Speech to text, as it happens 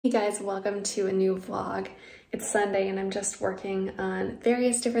Hey guys, welcome to a new vlog. It's Sunday and I'm just working on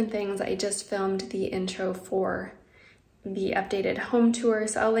various different things. I just filmed the intro for the updated home tour,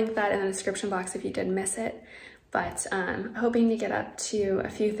 so I'll link that in the description box if you did miss it. But hoping to get up to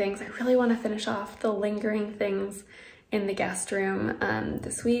a few things. I really want to finish off the lingering things in the guest room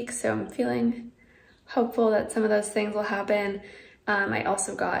this week, so I'm feeling hopeful that some of those things will happen. I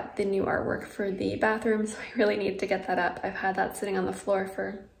also got the new artwork for the bathroom, so I really need to get that up. I've had that sitting on the floor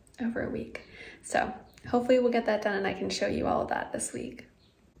for over a week. So hopefully we'll get that done and I can show you all of that this week.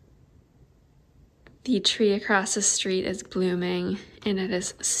 The tree across the street is blooming and it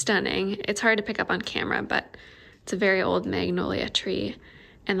is stunning. It's hard to pick up on camera, but it's a very old magnolia tree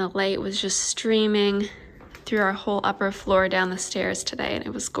and the light was just streaming through our whole upper floor down the stairs today and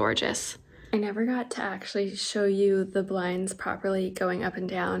it was gorgeous. I never got to actually show you the blinds properly going up and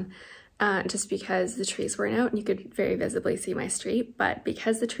down just because the trees weren't out and you could very visibly see my street. But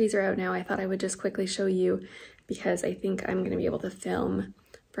because the trees are out now, I thought I would just quickly show you because I think I'm going to be able to film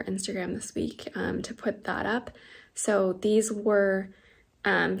for Instagram this week to put that up. So these were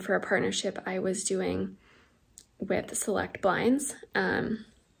for a partnership I was doing with Select Blinds. So yeah,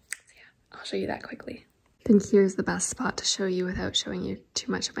 I'll show you that quickly. I think here's the best spot to show you without showing you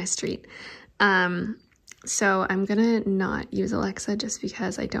too much of my street. So I'm gonna not use Alexa just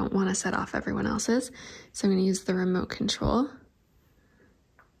because I don't want to set off everyone else's. So I'm gonna use the remote control.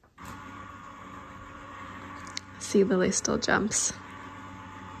 See, Lily still jumps.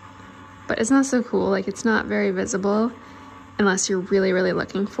 But isn't that so cool? Like, it's not very visible unless you're really, really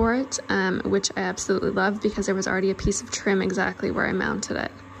looking for it, which I absolutely love because there was already a piece of trim exactly where I mounted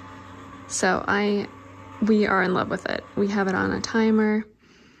it. So we are in love with it. We have it on a timer.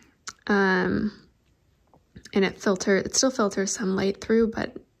 And it still filters some light through,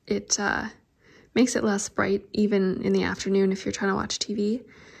 but it makes it less bright even in the afternoon if you're trying to watch TV.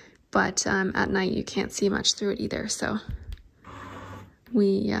 But at night you can't see much through it either, so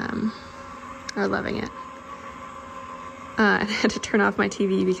we are loving it. I had to turn off my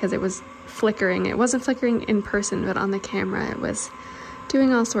TV because it was flickering. It wasn't flickering in person, but on the camera it was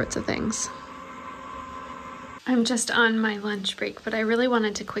doing all sorts of things. I'm just on my lunch break, but I really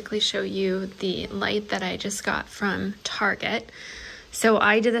wanted to quickly show you the light that I just got from Target. So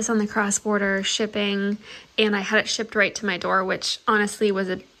I did this on the cross-border shipping and I had it shipped right to my door, which honestly was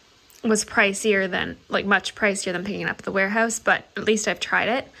pricier than, like, much pricier than picking it up at the warehouse, but at least I've tried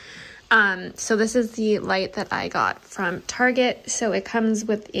it. So this is the light that I got from Target. So it comes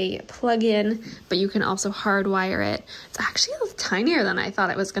with a plug-in, but you can also hardwire it. It's actually a little tinier than I thought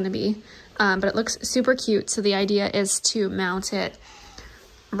it was going to be. But it looks super cute. So the idea is to mount it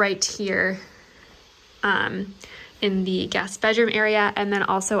right here in the guest bedroom area. And then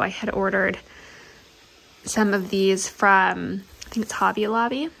also I had ordered some of these from, I think it's Hobby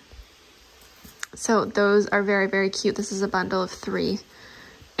Lobby. So those are very, very cute. This is a bundle of 3.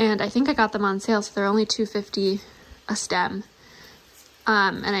 And I think I got them on sale, so they're only $2.50 a stem.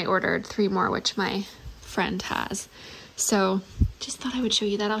 And I ordered 3 more, which my friend has. So just thought I would show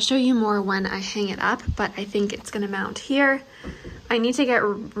you that. I'll show you more when I hang it up, but I think it's gonna mount here. I need to get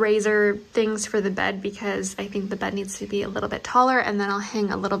razor things for the bed because I think the bed needs to be a little bit taller, and then I'll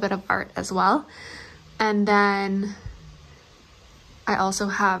hang a little bit of art as well. And then I also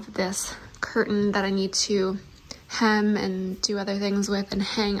have this curtain that I need to hem and do other things with and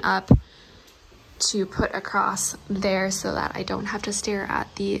hang up to put across there so that I don't have to stare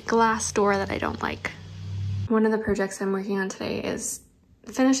at the glass door that I don't like. One of the projects I'm working on today is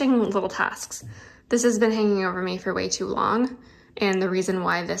finishing little tasks. This has been hanging over me for way too long, and the reason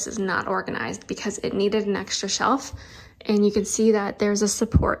why this is not organized because it needed an extra shelf, and you can see that there's a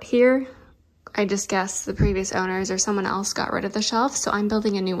support here. I just guess the previous owners or someone else got rid of the shelf, so I'm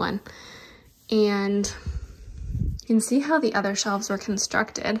building a new one. And you can see how the other shelves were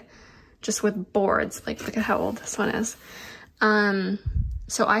constructed just with boards. Like, look at how old this one is.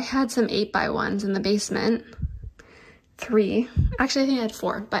 So I had some 8x1s in the basement, 3, actually I think I had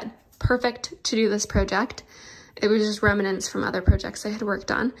 4, but perfect to do this project. It was just remnants from other projects I had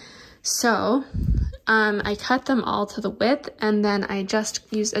worked on. So I cut them all to the width, and then I just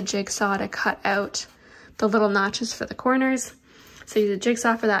used a jigsaw to cut out the little notches for the corners. So I used a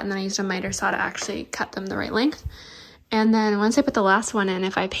jigsaw for that, and then I used a miter saw to actually cut them the right length. And then once I put the last one in,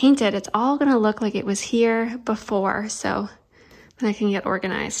 if I paint it, it's all gonna look like it was here before, so then I can get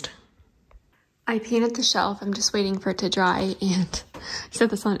organized. I painted the shelf. I'm just waiting for it to dry, and I said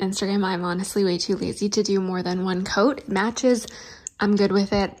this on Instagram, I'm honestly way too lazy to do more than one coat. It matches, I'm good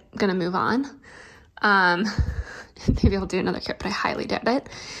with it, I'm gonna move on. Maybe I'll do another coat, but I highly doubt it.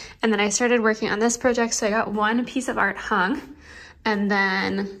 And then I started working on this project, so I got one piece of art hung. And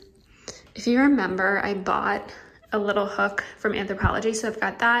then if you remember, I bought a little hook from Anthropologie, so I've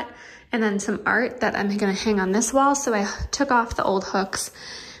got that, and then some art that I'm gonna hang on this wall. So I took off the old hooks.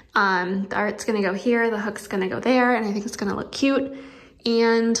 The art's gonna go here, the hook's gonna go there, and I think it's gonna look cute.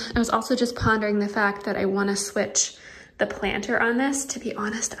 And I was also just pondering the fact that I wanna switch the planter on this. To be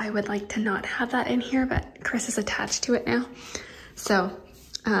honest, I would like to not have that in here, but Chris is attached to it now. So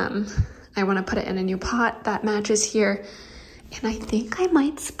I wanna put it in a new pot that matches here. And I think I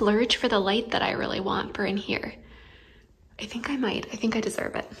might splurge for the light that I really want for in here. I think I might. I think I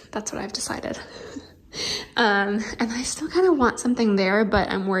deserve it. That's what I've decided. And I still kind of want something there, but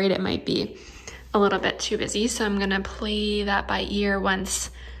I'm worried it might be a little bit too busy. So I'm gonna play that by ear once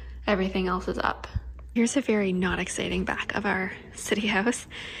everything else is up. Here's a very not exciting back of our city house.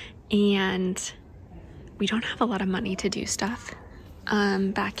 And we don't have a lot of money to do stuff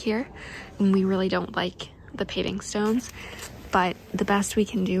back here. And we really don't like the paving stones. But the best we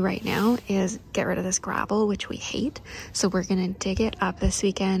can do right now is get rid of this gravel, which we hate. So we're gonna dig it up this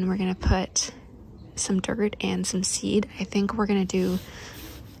weekend. We're gonna put some dirt and some seed. I think we're gonna do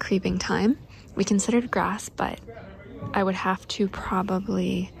creeping thyme. We considered grass, but I would have to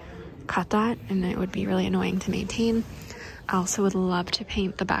probably cut that and it would be really annoying to maintain. I also would love to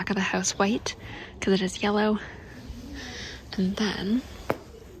paint the back of the house white because it is yellow. And then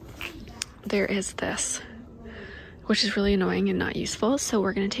there is this, which is really annoying and not useful. So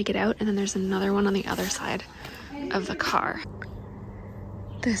we're gonna take it out, and then there's another one on the other side of the car.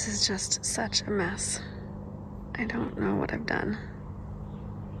 This is just such a mess. I don't know what I've done.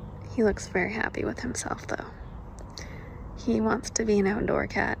 He looks very happy with himself though. He wants to be an outdoor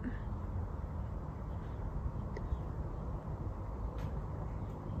cat.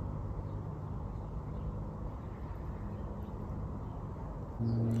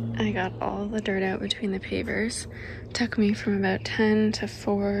 I got all the dirt out between the pavers. Took me from about 10 to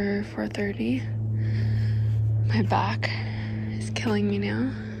 4:30. My back is killing me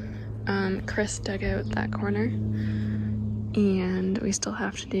now. Chris dug out that corner and we still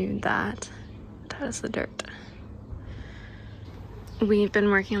have to do that. That is the dirt. We've been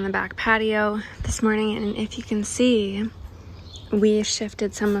working on the back patio this morning, and if you can see, we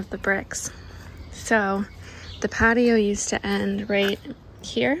shifted some of the bricks. So the patio used to end right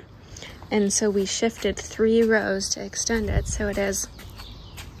here, and so we shifted 3 rows to extend it, so it is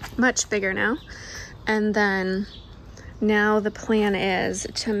much bigger now. And then now the plan is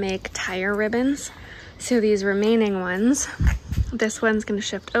to make tire ribbons. So these remaining ones, this one's gonna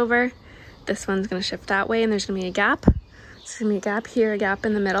shift over, this one's gonna shift that way, and there's gonna be a gap. There's gonna be a gap here, a gap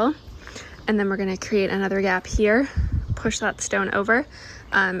in the middle, and then we're gonna create another gap here, push that stone over,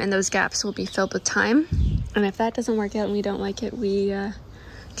 and those gaps will be filled with thyme. And if that doesn't work out and we don't like it, we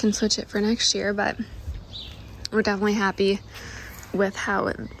can switch it for next year, but we're definitely happy with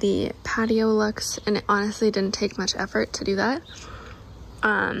how the patio looks, and it honestly didn't take much effort to do that.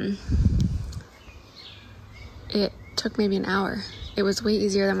 It took maybe an hour. It was way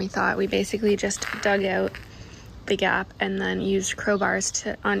easier than we thought. We basically just dug out the gap and then used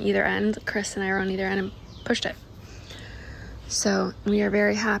crowbars on either end. Chris and I were on either end and pushed it. So we are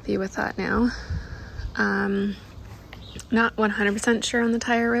very happy with that now. Not 100% sure on the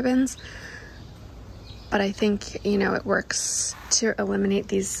tire ribbons, but I think, you know, it works to eliminate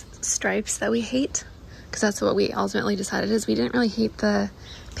these stripes that we hate, because that's what we ultimately decided is we didn't really hate the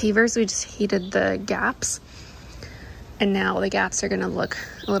pavers, we just hated the gaps. And now the gaps are gonna look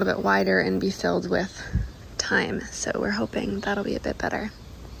a little bit wider and be filled with thyme. So we're hoping that'll be a bit better.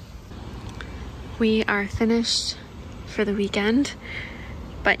 We are finished for the weekend,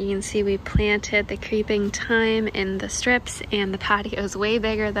 but you can see we planted the creeping thyme in the strips, and the patio is way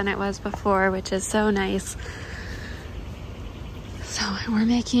bigger than it was before, which is so nice. So we're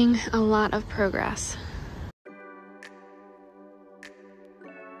making a lot of progress.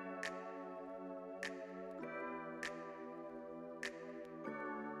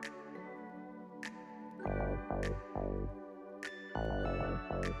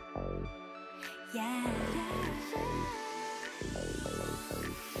 Yeah.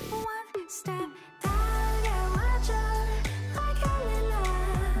 One step 달려와줘 like a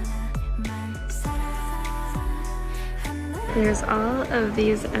There's all of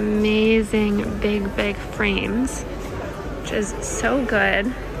these amazing big frames, which is so good.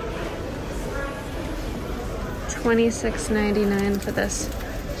 $26.99 for this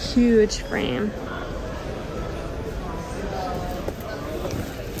huge frame.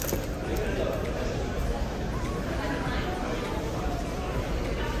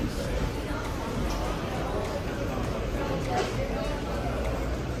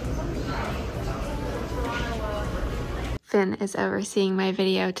 husband is overseeing my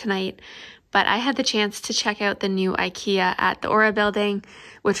video tonight, but I had the chance to check out the new IKEA at the Aura building,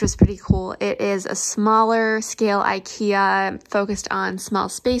 which was pretty cool. It is a smaller scale IKEA focused on small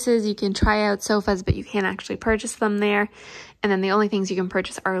spaces. You can try out sofas, but you can't actually purchase them there. And then the only things you can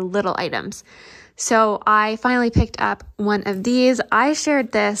purchase are little items. So I finally picked up one of these. I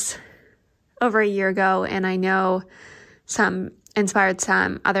shared this over a year ago, and I know inspired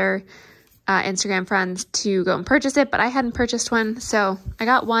some other Instagram friends to go and purchase it, but I hadn't purchased one, so I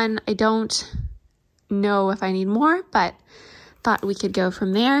got one. I don't know if I need more, but thought we could go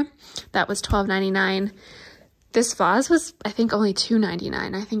from there. That was $12.99. This vase was, I think, only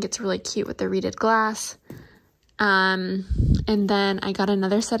 $2.99. I think it's really cute with the reeded glass. And then I got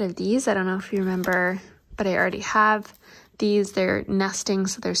another set of these. I don't know if you remember, but I already have these. They're nesting,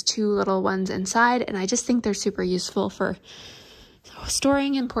 so there's two little ones inside, and I just think they're super useful for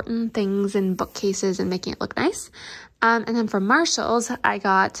storing important things in bookcases and making it look nice. And then from Marshall's, I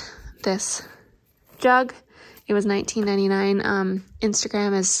got this jug. It was $19.99.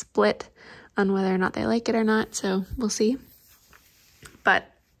 Instagram is split on whether or not they like it or not, so we'll see.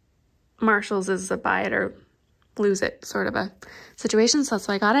 But Marshall's is a buy it or lose it sort of a situation, so that's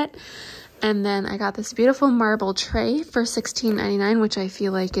why I got it. And then I got this beautiful marble tray for $16.99, which I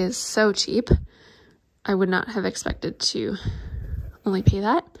feel like is so cheap. I would not have expected to only pay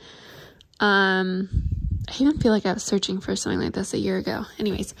that. I even feel like I was searching for something like this a year ago.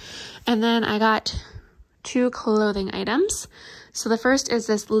 Anyways, and then I got two clothing items. So the first is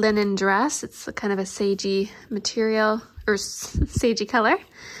this linen dress. It's kind of a sagey material, or sagey color.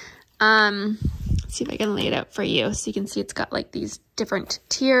 Let's see if I can lay it out for you so you can see it's got like these different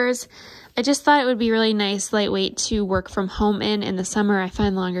tiers. I just thought it would be really nice, lightweight to work from home in the summer. I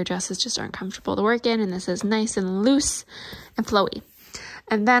find longer dresses just aren't comfortable to work in, and this is nice and loose and flowy.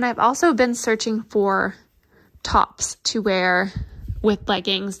 And then I've also been searching for tops to wear with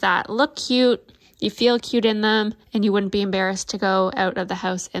leggings that look cute, you feel cute in them, and you wouldn't be embarrassed to go out of the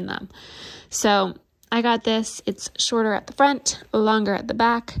house in them. So I got this. It's shorter at the front, longer at the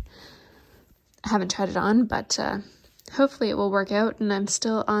back. I haven't tried it on, but hopefully it will work out, and I'm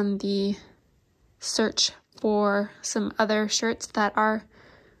still on the search for some other shirts that are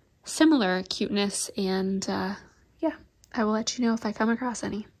similar cuteness, and yeah, I will let you know if I come across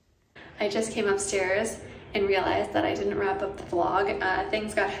any. I just came upstairs and realized that I didn't wrap up the vlog.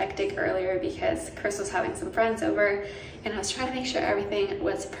 Things got hectic earlier because Chris was having some friends over, and I was trying to make sure everything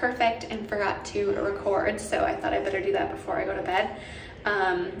was perfect and forgot to record, so I thought I better do that before I go to bed.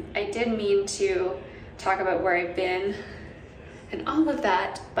 I did mean to talk about where I've been and all of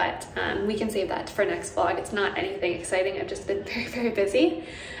that, but we can save that for next vlog. It's not anything exciting. I've just been very, very busy,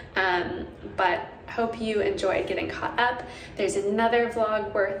 but hope you enjoyed getting caught up. There's another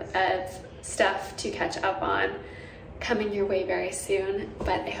vlog worth of stuff to catch up on coming your way very soon,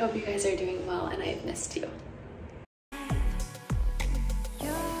 but I hope you guys are doing well, and I've missed you.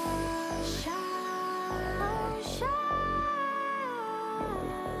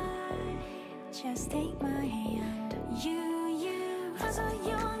 Just take my hand. You, as a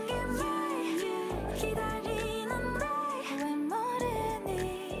young and right.